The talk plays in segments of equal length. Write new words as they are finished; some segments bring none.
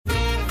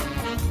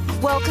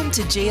Welcome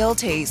to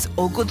GLT's,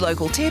 or Good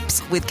Local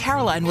Tips, with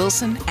Caroline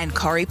Wilson and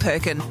Corrie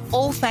Perkin.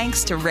 All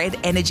thanks to Red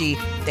Energy.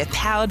 They're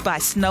powered by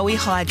Snowy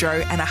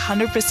Hydro and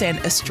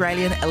 100%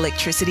 Australian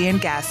electricity and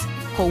gas.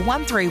 Call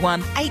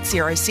 131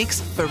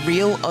 806 for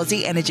real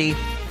Aussie energy.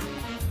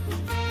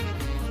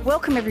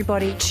 Welcome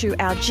everybody to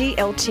our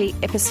GLT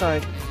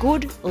episode,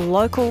 Good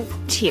Local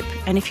Tip.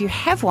 And if you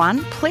have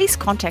one, please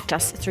contact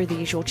us through the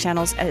usual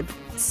channels. A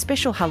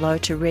special hello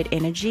to Red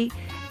Energy,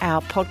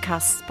 our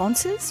podcast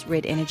sponsors,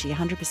 Red Energy,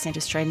 100%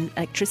 Australian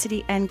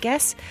electricity and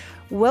gas.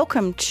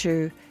 Welcome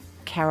to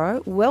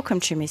Caro, welcome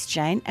to Miss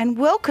Jane, and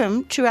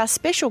welcome to our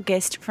special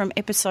guest from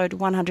episode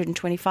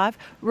 125,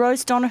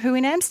 Rose Donoghue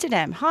in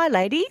Amsterdam. Hi,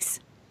 ladies.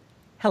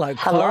 Hello,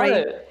 Corrie.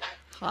 Hello.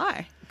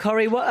 Hi.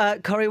 Corrie, why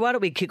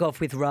don't we kick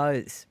off with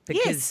Rose?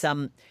 Because Yes.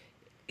 I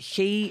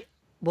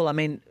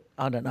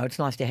don't know, it's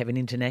nice to have an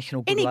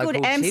international good Any local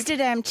good tip.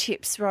 Amsterdam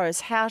tips,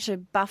 Rose? How to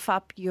buff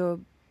up your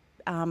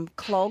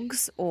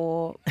clogs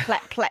or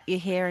plait your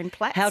hair in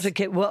plaits? How to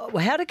keep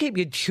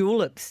your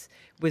tulips?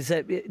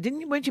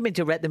 Weren't you meant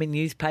to wrap them in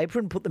newspaper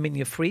and put them in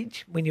your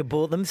fridge when you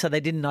bought them so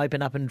they didn't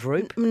open up and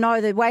droop? No,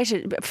 the way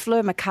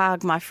Fleur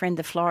McCarg, my friend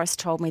the florist,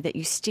 told me that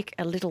you stick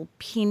a little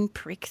pin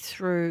prick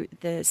through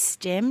the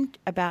stem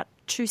about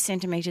 2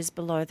 centimetres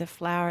below the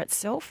flower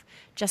itself.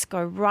 Just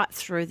go right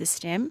through the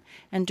stem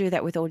and do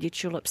that with all your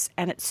tulips.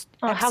 And it's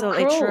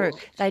absolutely how true. cruel.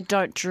 They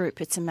don't droop.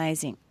 It's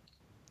amazing.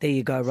 There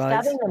you go,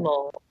 Rose. Stabbing them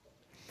all.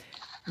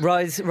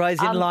 Rose,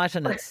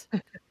 enlighten us.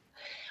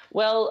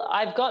 Well,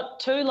 I've got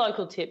 2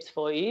 local tips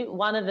for you.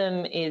 One of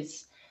them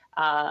is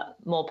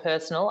more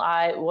personal.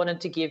 I wanted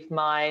to give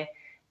my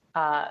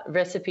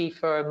recipe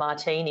for a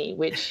martini,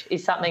 which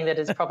is something that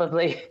has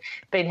probably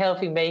been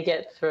helping me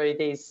get through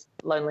these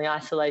lonely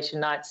isolation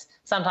nights,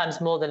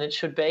 sometimes more than it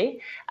should be.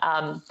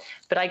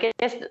 But I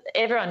guess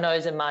everyone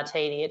knows a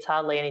martini. It's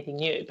hardly anything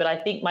new. But I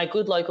think my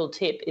good local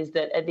tip is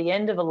that at the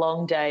end of a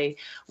long day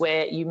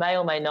where you may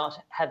or may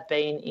not have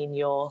been in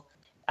your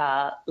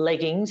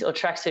leggings or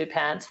tracksuit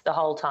pants the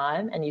whole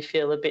time and you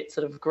feel a bit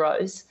sort of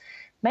gross,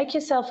 make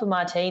yourself a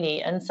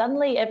martini and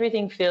suddenly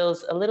everything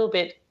feels a little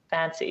bit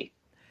fancy.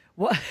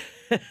 What?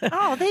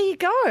 Oh, there you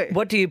go.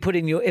 What do you put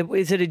in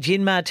is it a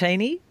gin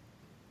martini?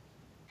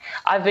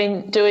 I've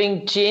been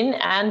doing gin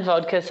and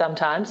vodka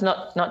sometimes,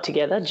 not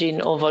together,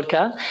 gin or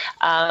vodka.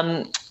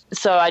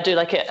 So I do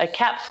like a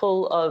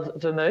capful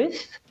of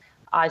vermouth.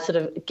 I sort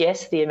of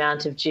guess the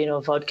amount of gin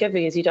or vodka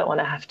because you don't want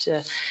to have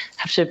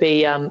to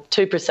be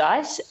too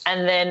precise.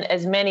 And then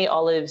as many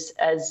olives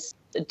as,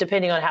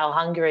 depending on how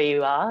hungry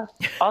you are.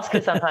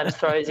 Oscar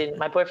sometimes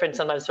my boyfriend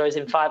sometimes throws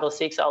in 5 or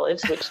 6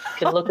 olives, which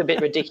can look a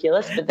bit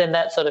ridiculous, but then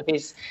that's sort of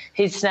his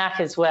snack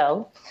as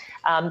well.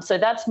 So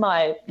that's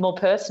my more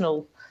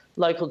personal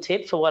local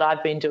tip for what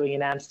I've been doing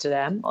in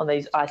Amsterdam on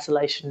these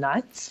isolation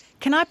nights.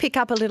 Can I pick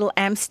up a little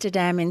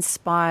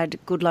Amsterdam-inspired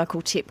good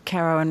local tip,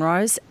 Caro and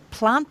Rose?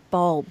 Plant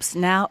bulbs.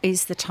 Now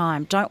is the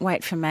time. Don't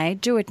wait for May.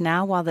 Do it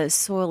now while the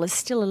soil is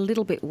still a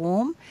little bit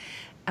warm.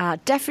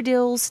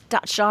 Daffodils,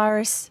 Dutch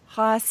iris,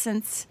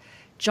 hyacinths,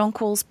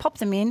 jonquils, pop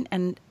them in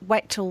and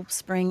wait till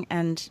spring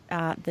and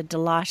the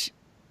delight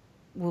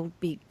will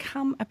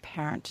become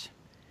apparent.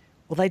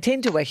 Well,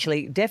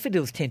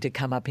 daffodils tend to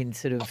come up in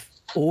sort of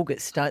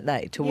August, don't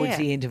they, towards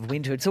the end of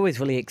winter. It's always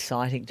really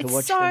exciting to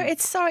watch them.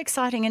 It's so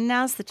exciting, and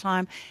now's the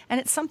time. And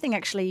it's something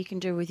actually you can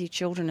do with your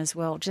children as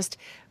well. Just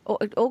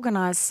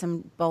organise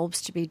some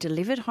bulbs to be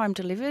delivered, home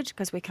delivered,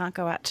 because we can't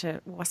go out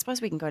I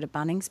suppose we can go to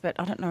Bunnings, but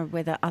I don't know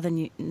whether other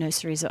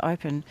nurseries are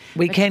open.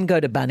 We can go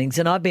to Bunnings,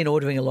 and I've been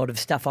ordering a lot of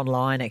stuff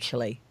online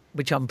actually,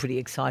 which I'm pretty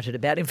excited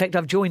about. In fact,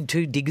 I've joined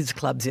 2 diggers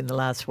clubs in the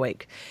last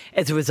week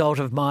as a result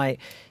of my,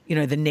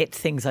 the net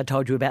things I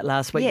told you about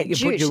last week. Yeah, that you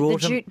put your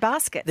the jute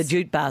baskets. The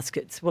jute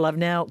baskets. Well, I've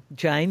now,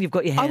 Jane, you've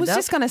got your hand up. I was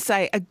just going to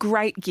say, a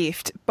great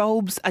gift.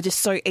 Bulbs are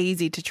just so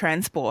easy to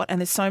transport, and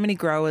there's so many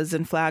growers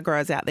and flower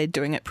growers out there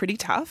doing it pretty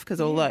tough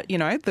because all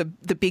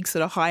the big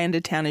sort of high end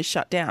of town is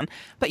shut down.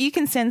 But you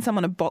can send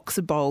someone a box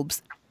of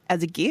bulbs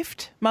as a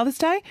gift, Mother's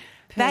Day.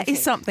 That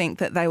is something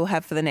that they will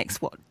have for the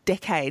next,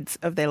 decades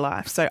of their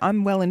life. So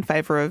I'm well in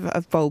favour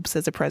of bulbs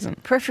as a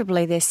present.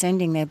 Preferably they're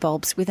sending their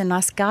bulbs with a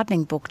nice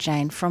gardening book,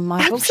 Jane, from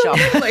my bookshop.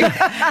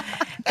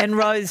 And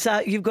Rose,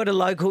 you've got a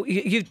local.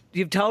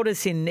 You've told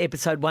us in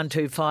episode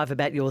 125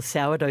 about your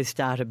sourdough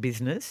starter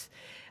business.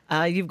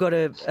 You've got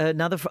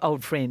another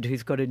old friend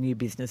who's got a new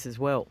business as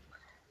well.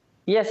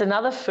 Yes,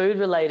 another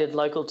food-related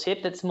local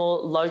tip that's more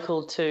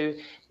local to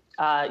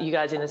you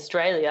guys in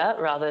Australia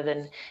rather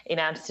than in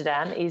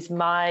Amsterdam is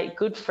my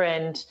good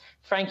friend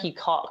Frankie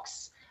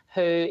Cox,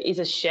 who is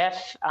a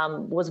chef,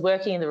 was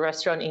working in the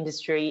restaurant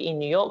industry in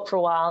New York for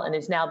a while and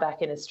is now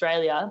back in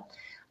Australia.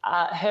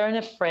 Her and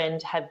a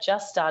friend have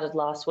just started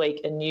last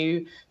week a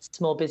new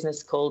small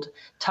business called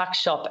Tuck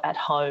Shop at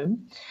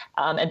Home.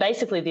 And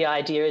basically the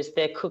idea is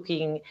they're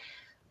cooking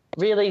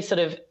really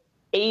sort of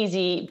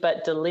easy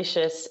but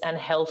delicious and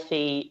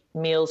healthy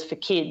meals for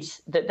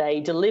kids that they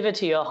deliver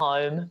to your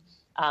home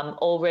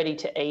all ready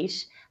to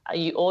eat.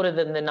 You order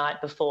them the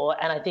night before,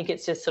 and I think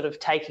it's just sort of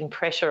taking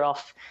pressure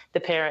off the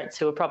parents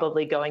who are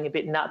probably going a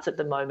bit nuts at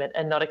the moment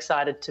and not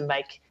excited to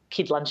make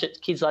kids'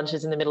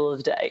 lunches in the middle of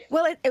the day.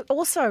 Well, it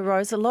also,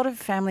 Rose, a lot of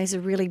families are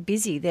really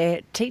busy.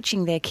 They're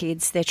teaching their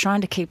kids, they're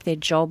trying to keep their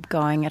job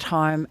going at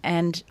home,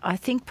 and I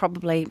think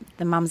probably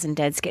the mums and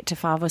dads get to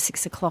 5 or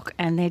 6 o'clock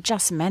and they're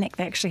just manic.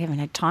 They actually haven't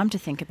had time to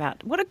think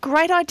about what a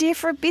great idea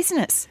for a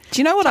business. Do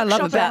you know what I love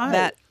Shop at about home.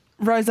 that?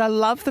 Rose, I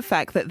love the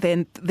fact that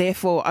then,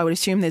 therefore, I would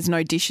assume there's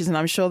no dishes, and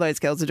I'm sure those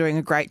girls are doing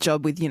a great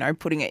job with,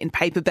 putting it in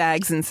paper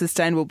bags and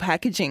sustainable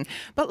packaging.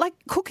 But like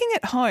cooking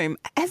at home,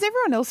 as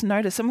everyone else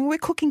noticed, I mean, we're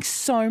cooking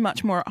so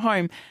much more at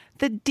home.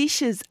 The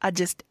dishes are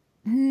just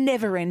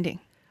never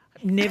ending.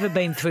 Never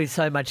been through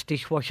so much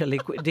dishwashing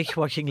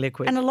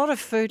liquid. And a lot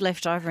of food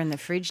left over in the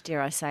fridge, dare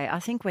I say.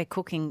 I think we're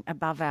cooking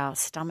above our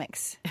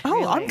stomachs. Oh,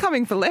 really. I'm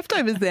coming for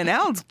leftovers there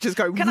now. I'll just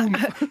go. Can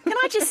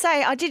I just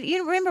say,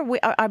 you remember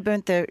I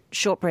burnt the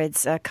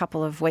shortbreads a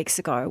couple of weeks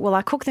ago. Well,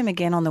 I cooked them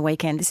again on the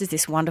weekend. This is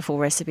this wonderful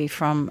recipe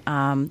from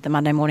the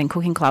Monday Morning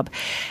Cooking Club.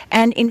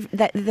 And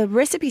the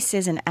recipe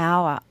says an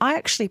hour. I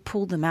actually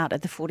pulled them out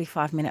at the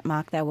 45-minute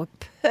mark. They were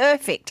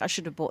perfect. I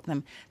should have bought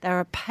them. They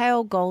were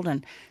pale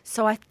golden.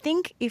 So I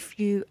think if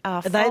you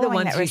are they the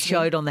ones that you recipe,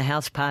 showed on the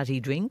house party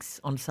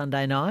drinks on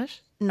Sunday night?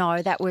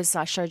 No, that was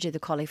I showed you the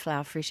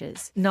cauliflower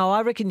fritters. No,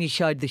 I reckon you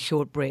showed the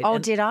shortbread. Oh,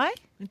 and did I?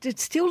 it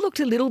still looked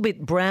a little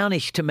bit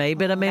brownish to me,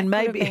 but I mean,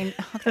 maybe.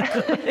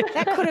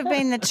 That could have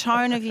been the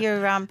tone of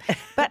your.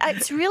 But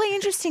it's really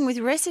interesting with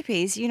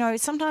recipes.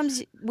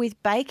 Sometimes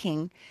with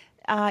baking,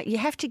 you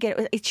have to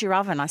it's your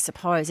oven, I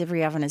suppose.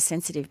 Every oven is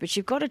sensitive, but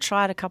you've got to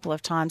try it a couple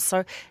of times.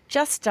 So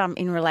just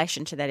in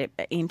relation to that,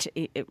 in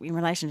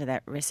relation to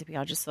that recipe,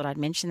 I just thought I'd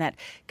mention that.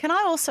 Can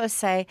I also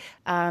say,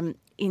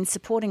 in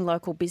supporting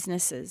local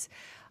businesses,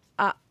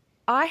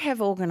 I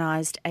have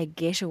organised a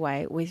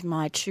getaway with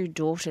my 2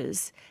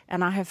 daughters,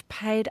 and I have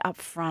paid up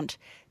front.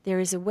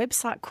 There is a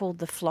website called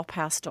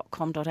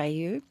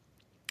theflophouse.com.au,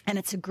 and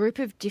it's a group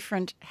of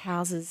different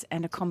houses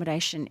and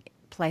accommodation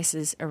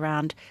places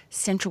around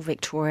central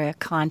Victoria,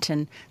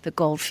 Kyneton, the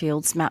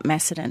Goldfields, Mount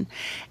Macedon.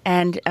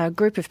 And a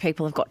group of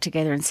people have got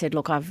together and said,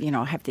 look, I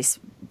have this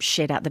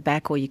shed out the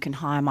back, or you can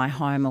hire my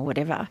home or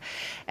whatever.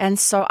 And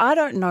so I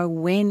don't know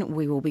when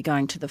we will be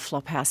going to the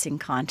Flop House in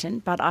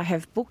Kyneton, but I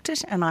have booked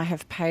it and I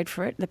have paid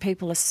for it. The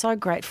people are so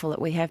grateful that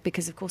we have,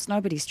 because of course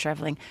nobody's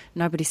travelling,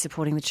 nobody's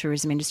supporting the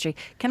tourism industry.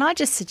 Can I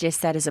just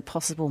suggest that as a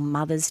possible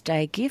Mother's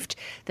Day gift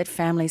that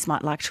families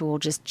might like to all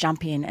just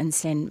jump in and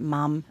send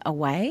mum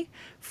away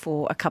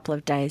for a couple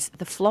of days?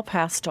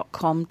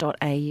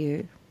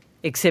 Theflophouse.com.au.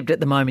 Except at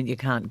the moment you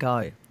can't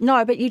go.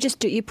 No, but you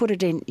put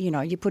it in,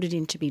 you put it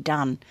in to be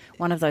done.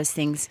 One of those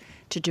things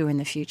to do in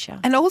the future.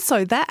 And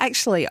also that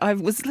actually, I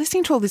was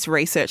listening to all this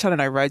research. I don't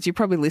know, Rose, you're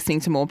probably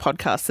listening to more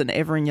podcasts than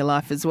ever in your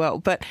life as well.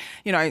 But,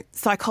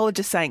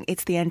 psychologists saying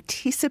it's the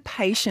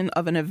anticipation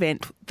of an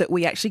event that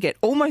we actually get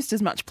almost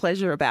as much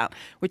pleasure about,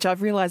 which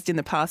I've realised in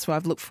the past where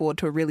I've looked forward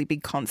to a really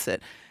big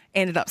concert.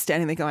 Ended up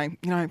standing there going,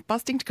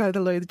 busting to go to the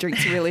loo, the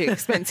drinks are really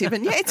expensive.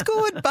 And yeah, it's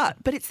good, but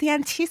it's the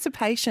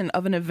anticipation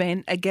of an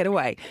event, a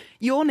getaway.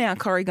 You're now,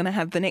 Corrie, going to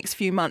have the next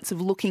few months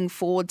of looking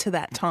forward to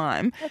that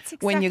time. That's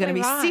exactly when you're going to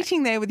be right.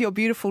 sitting there with your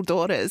beautiful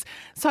daughters.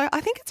 So I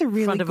think it's a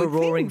really In front of a good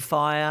roaring thing.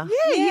 fire.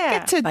 Yeah, you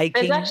get to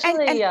baking. There's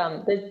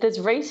actually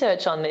there's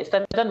research on this.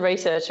 They've done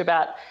research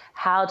about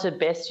how to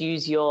best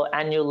use your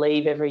annual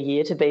leave every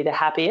year to be the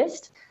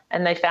happiest,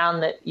 and they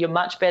found that you're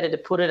much better to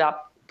put it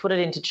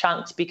into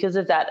chunks because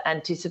of that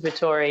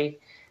anticipatory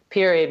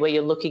period where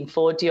you're looking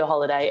forward to your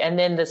holiday, and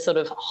then the sort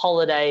of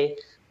holiday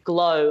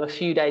glow a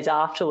few days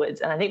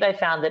afterwards. And I think they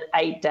found that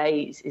 8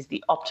 days is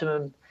the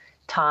optimum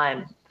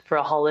time for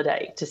a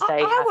holiday to stay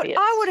happiest.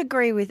 I would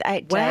agree with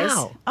 8 days.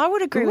 Wow. I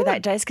would agree with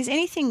 8 days, because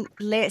anything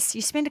less,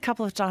 you spend a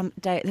couple of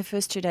the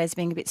first 2 days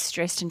being a bit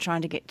stressed and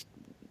trying to get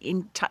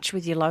in touch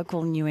with your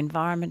local new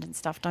environment and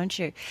stuff, don't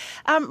you?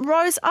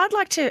 Rose, I'd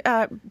like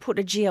to put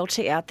a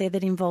GLT out there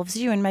that involves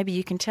you, and maybe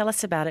you can tell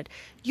us about it.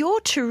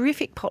 Your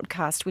terrific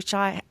podcast, which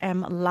I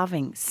am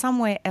loving,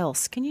 Somewhere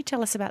Else. Can you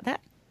tell us about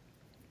that?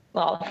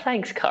 Well,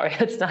 thanks, Corrie.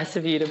 It's nice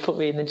of you to put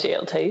me in the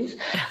GLTs.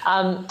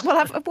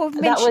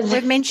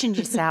 We've mentioned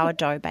your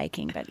sourdough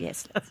baking, but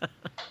yes.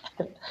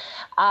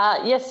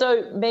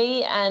 So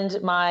me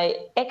and my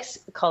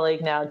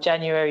ex-colleague now,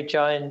 January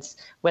Jones,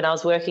 when I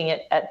was working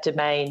at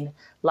Domain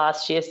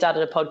last year,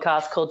 started a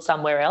podcast called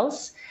Somewhere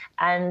Else.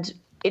 And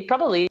it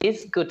probably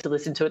is good to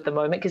listen to at the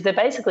moment, because they're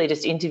basically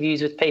just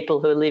interviews with people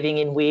who are living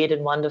in weird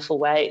and wonderful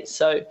ways.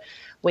 So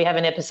we have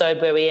an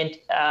episode where we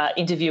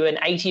interview an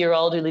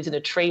 80-year-old who lives in a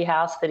tree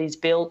house that he's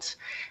built.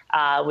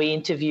 We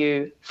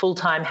interview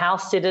full-time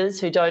house sitters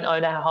who don't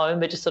own a home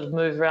but just sort of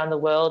move around the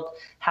world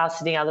house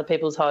sitting other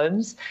people's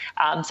homes.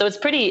 So it's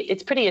pretty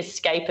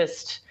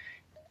escapist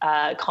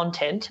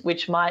content,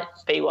 which might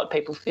be what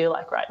people feel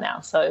like right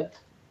now. So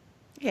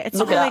yeah, it's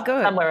look really it up,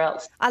 good. Somewhere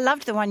Else. I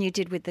loved the one you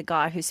did with the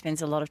guy who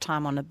spends a lot of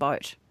time on a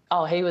boat.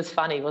 Oh, he was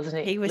funny,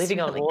 wasn't he? He was living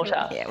really on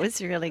water. Good. Yeah, it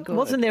was really good.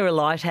 Wasn't there a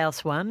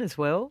lighthouse one as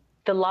well?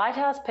 The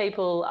Lighthouse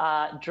people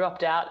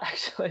dropped out,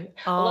 actually.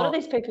 A lot of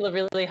these people are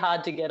really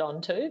hard to get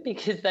onto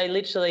because they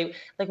literally,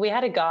 like we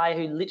had a guy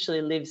who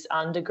literally lives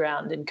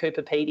underground in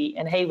Cooper Pedy,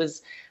 and he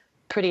was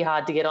pretty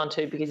hard to get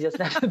onto because he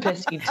doesn't have the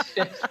best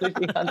internet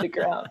living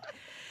underground.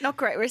 Not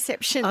great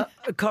reception.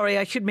 Corrie,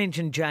 I should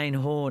mention Jane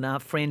Horn, our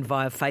friend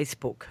via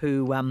Facebook,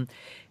 who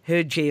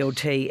her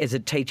GLT as a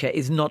teacher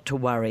is not to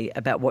worry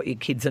about what your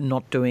kids are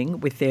not doing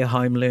with their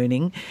home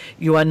learning.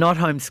 You are not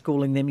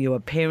homeschooling them. You are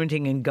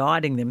parenting and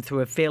guiding them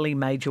through a fairly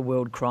major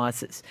world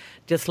crisis.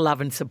 Just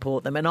love and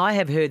support them. And I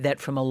have heard that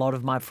from a lot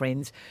of my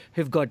friends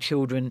who've got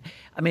children.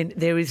 I mean,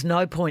 there is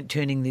no point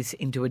turning this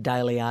into a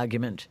daily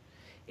argument.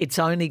 It's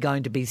only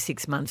going to be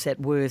 6 months at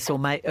worst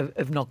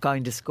of not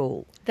going to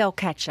school. They'll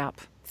catch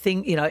up.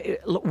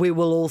 We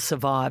will all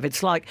survive.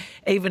 It's like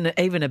even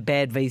a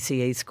bad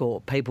VCE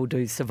score, people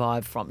do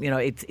survive from.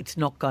 It's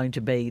not going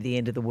to be the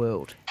end of the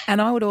world.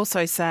 And I would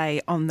also say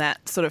on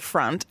that sort of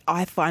front,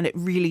 I find it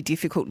really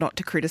difficult not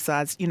to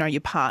criticise,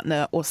 your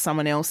partner or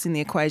someone else in the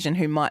equation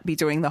who might be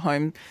doing the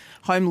home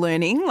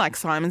learning like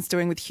Simon's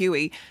doing with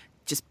Huey.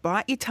 Just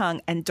bite your tongue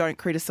and don't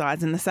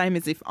criticise. And the same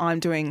as if I'm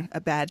doing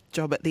a bad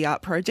job at the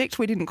art project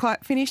we didn't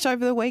quite finish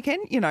over the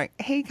weekend.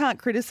 He can't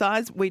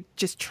criticise. We're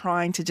just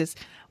trying to just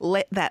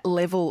let that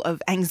level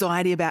of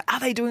anxiety about, are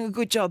they doing a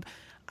good job?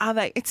 Are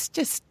they?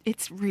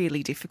 It's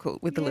really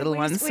difficult with the little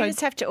ones. We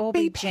just have to all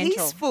be gentle.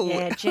 Peaceful.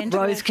 Yeah, gentle.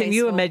 Rose, can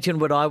you imagine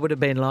what I would have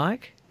been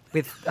like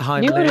with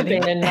home You would have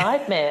learning? been a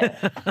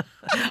nightmare.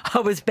 I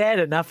was bad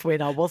enough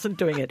when I wasn't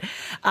doing it.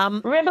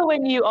 Remember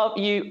when you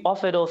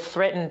offered or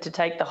threatened to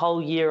take the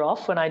whole year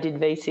off when I did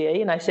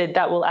VCE, and I said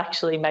that will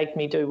actually make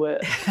me do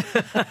worse.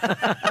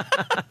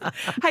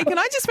 Hey, can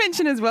I just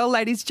mention as well,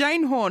 ladies,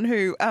 Jane Horn,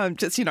 who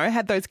just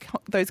had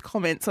those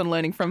comments on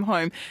learning from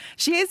home,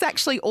 she has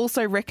actually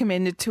also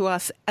recommended to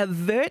us a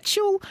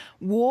virtual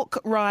walk,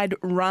 ride,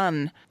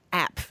 run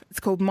app. It's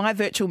called My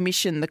Virtual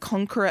Mission, the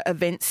Conqueror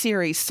event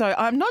series. So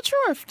I'm not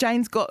sure if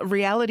Jane's got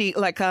reality,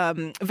 like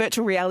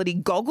virtual reality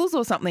goggles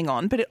or something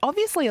on, but it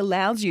obviously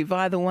allows you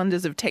via the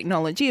wonders of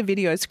technology, a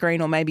video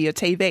screen or maybe a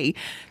TV,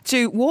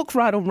 to walk,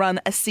 ride or run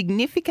a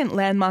significant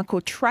landmark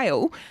or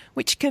trail,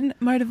 which can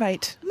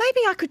motivate. Maybe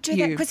I could do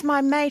that because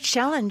my May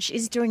challenge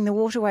is doing the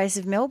waterways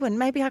of Melbourne.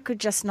 Maybe I could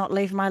just not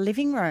leave my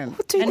living room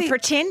and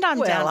pretend I'm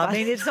down. Well, I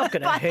mean, it's not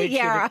going to hurt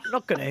you.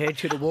 Not going to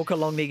hurt you to walk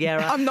along the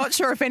Yarra. I'm not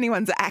sure if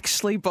anyone's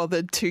actually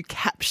bothered to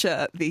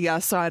capture the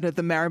side of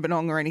the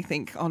Maribyrnong or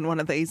anything on one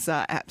of these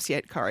apps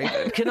yet, Corrie.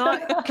 Can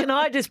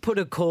I just put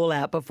a call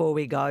out before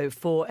we go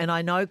and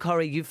I know,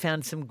 Corrie, you've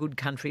found some good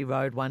country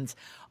road ones.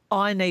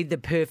 I need the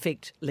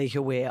perfect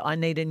leisure wear. I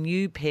need a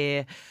new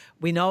pair.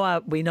 We know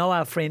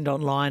our friend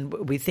online.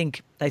 We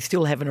think they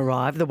still haven't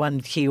arrived. The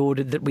ones he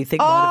ordered that we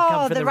think might have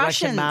come from the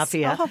Russian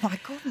mafia. Oh my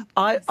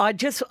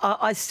God!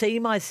 I see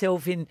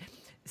myself in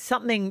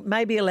something,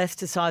 maybe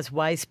elasticized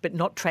waist, but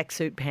not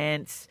tracksuit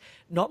pants,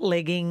 not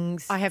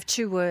leggings. I have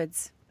 2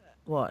 words.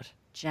 What?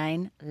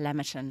 Jane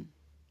Lamerton.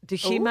 Does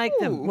she make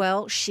them?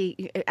 Well,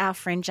 our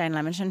friend Jane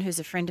Lamerton, who's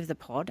a friend of the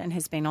pod and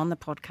has been on the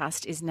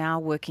podcast, is now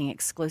working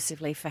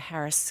exclusively for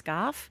Harris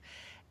Scarf.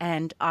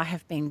 And I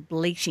have been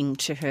bleating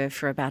to her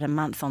for about a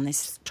month on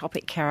this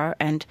topic, Caro,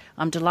 and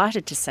I'm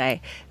delighted to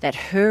say that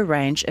her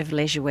range of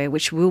leisure wear,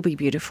 which will be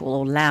beautiful,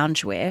 or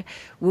loungewear,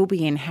 will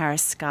be in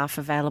Harris Scarf,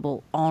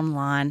 available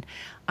online.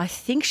 I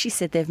think she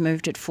said they've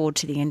moved it forward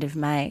to the end of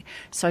May.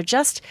 So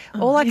just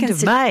all I can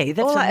May.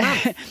 That's a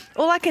month.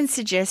 All I can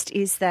suggest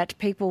is that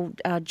people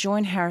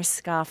join Harris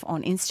Scarf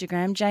on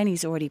Instagram.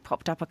 Janie's already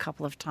popped up a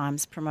couple of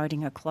times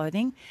promoting her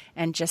clothing,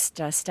 and just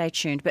stay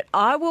tuned. But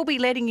I will be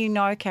letting you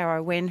know,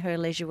 Caro, when her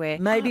leisure wear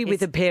maybe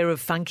with a pair of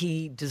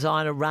funky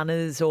designer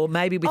runners, or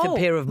maybe with a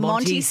pair of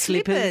Monty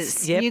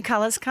slippers. Yep. New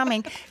colours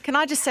coming. Can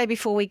I just say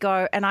before we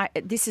go, and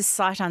this is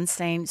sight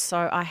unseen,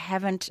 so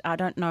I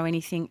don't know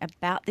anything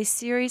about this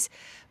series.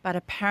 But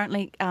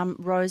apparently,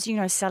 Rose,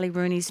 Sally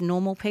Rooney's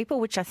Normal People,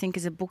 which I think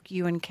is a book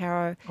you and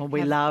Caro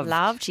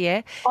loved,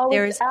 yeah. Oh,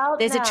 there's now. a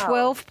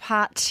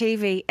 12-part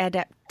TV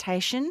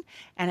adaptation,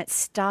 and it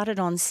started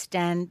on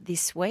Stan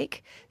this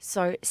week.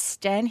 So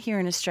Stan here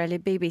in Australia,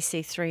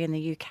 BBC 3 in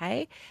the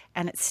UK,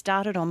 and it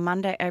started on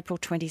Monday, April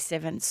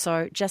 27.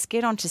 So just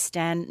get onto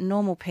Stan,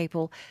 Normal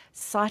People,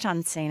 sight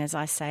unseen, as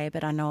I say,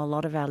 but I know a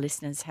lot of our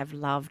listeners have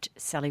loved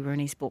Sally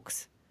Rooney's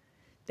books.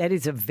 That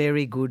is a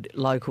very good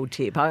local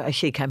tip. I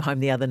actually came home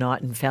the other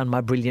night and found My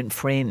Brilliant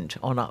Friend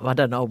on, I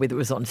don't know whether it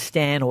was on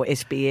Stan or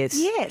SBS.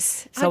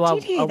 Yes, so I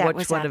did hear that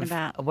was out and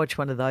about. I watched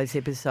one of those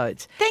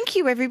episodes. Thank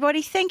you,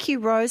 everybody. Thank you,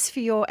 Rose,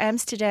 for your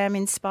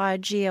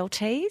Amsterdam-inspired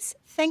GLTs.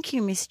 Thank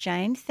you, Miss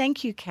Jane.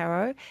 Thank you,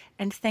 Caro.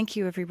 And thank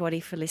you, everybody,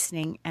 for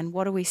listening. And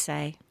what do we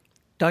say?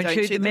 Don't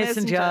shoot the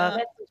messenger.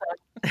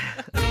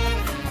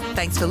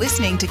 Thanks for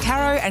listening to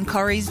Caro and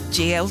Corrie's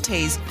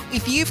GLTs.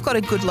 If you've got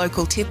a good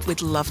local tip,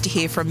 we'd love to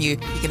hear from you.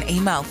 You can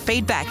email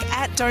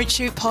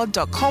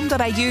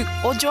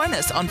feedback@don'tshootpod.com.au or join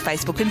us on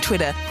Facebook and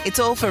Twitter. It's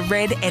all for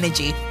Red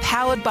Energy.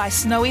 Powered by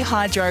Snowy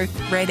Hydro,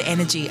 Red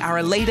Energy are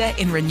a leader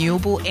in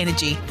renewable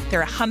energy.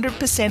 They're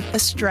 100%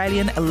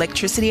 Australian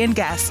electricity and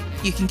gas.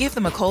 You can give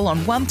them a call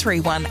on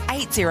 131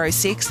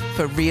 806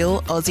 for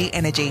real Aussie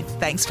energy.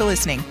 Thanks for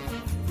listening.